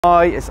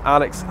Hi, it's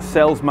Alex,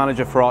 Sales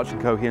Manager for Arch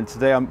 & Co here, and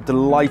today I'm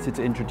delighted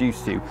to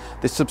introduce to you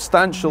this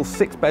substantial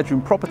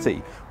 6-bedroom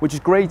property, which is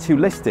Grade 2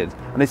 listed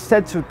and is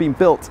said to have been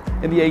built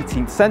in the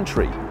 18th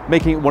century,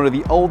 making it one of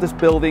the oldest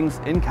buildings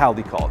in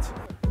Caldicot.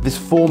 This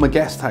former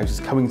guest house is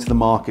coming to the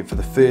market for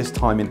the first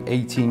time in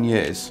 18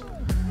 years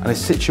and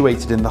is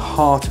situated in the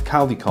heart of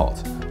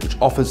Caldicot, which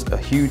offers a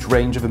huge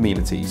range of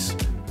amenities.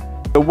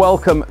 So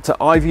welcome to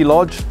Ivy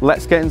Lodge.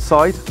 Let's get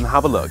inside and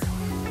have a look.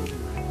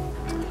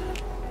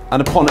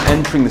 And upon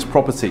entering this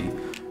property,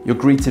 you're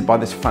greeted by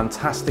this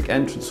fantastic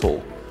entrance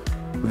hall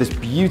with this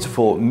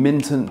beautiful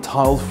Minton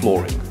tiled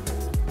flooring.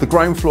 The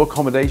ground floor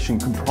accommodation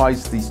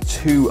comprises these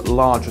 2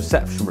 large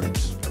reception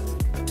rooms,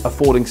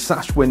 affording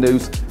sash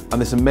windows and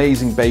this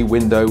amazing bay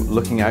window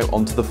looking out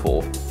onto the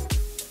floor.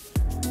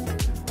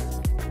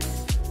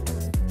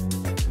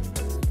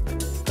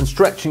 And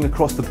stretching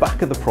across the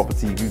back of the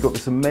property, you've got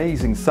this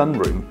amazing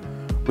sunroom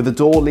with a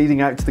door leading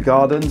out to the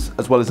gardens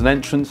as well as an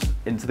entrance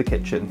into the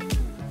kitchen.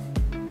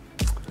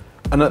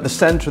 And at the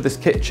centre of this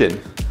kitchen,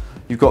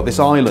 you've got this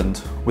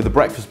island with a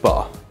breakfast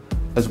bar.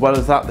 As well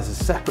as that, there's a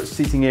separate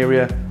seating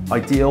area,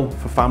 ideal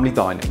for family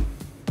dining.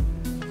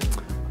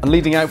 And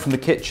leading out from the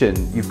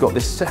kitchen, you've got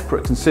this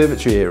separate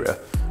conservatory area,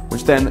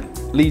 which then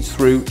leads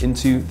through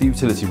into the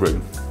utility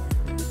room.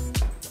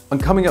 And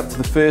coming up to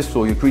the first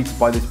floor, you're greeted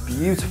by this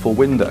beautiful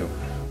window,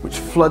 which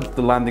floods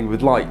the landing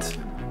with light.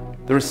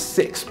 There are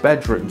 6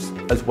 bedrooms,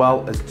 as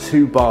well as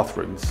 2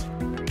 bathrooms.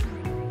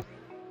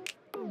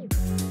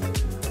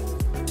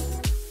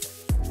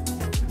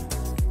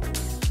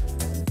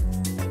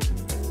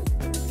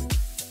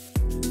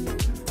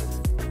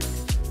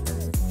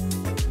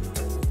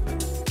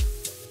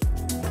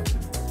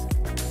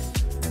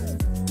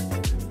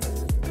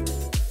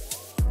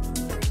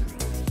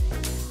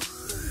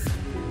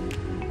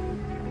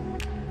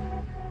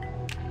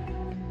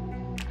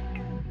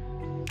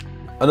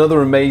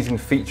 Another amazing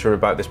feature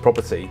about this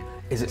property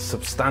is its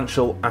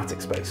substantial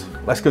attic space.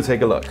 Let's go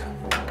take a look.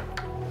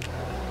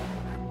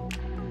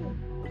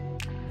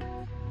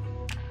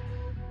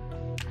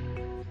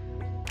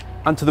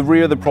 And to the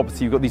rear of the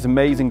property, you've got these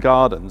amazing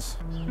gardens,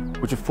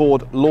 which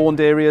afford lawned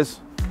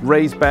areas,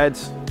 raised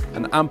beds,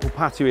 an ample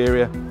patio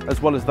area.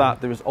 As well as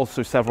that, there is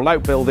also several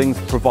outbuildings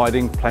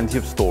providing plenty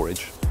of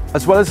storage.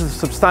 As well as a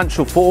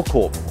substantial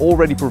forecourt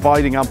already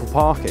providing ample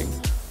parking,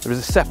 there is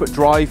a separate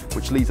drive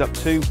which leads up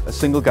to a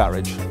single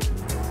garage.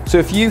 So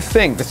if you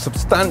think this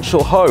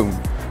substantial home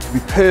would be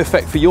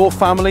perfect for your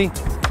family,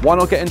 why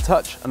not get in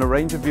touch and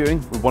arrange a viewing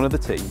with one of the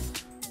team?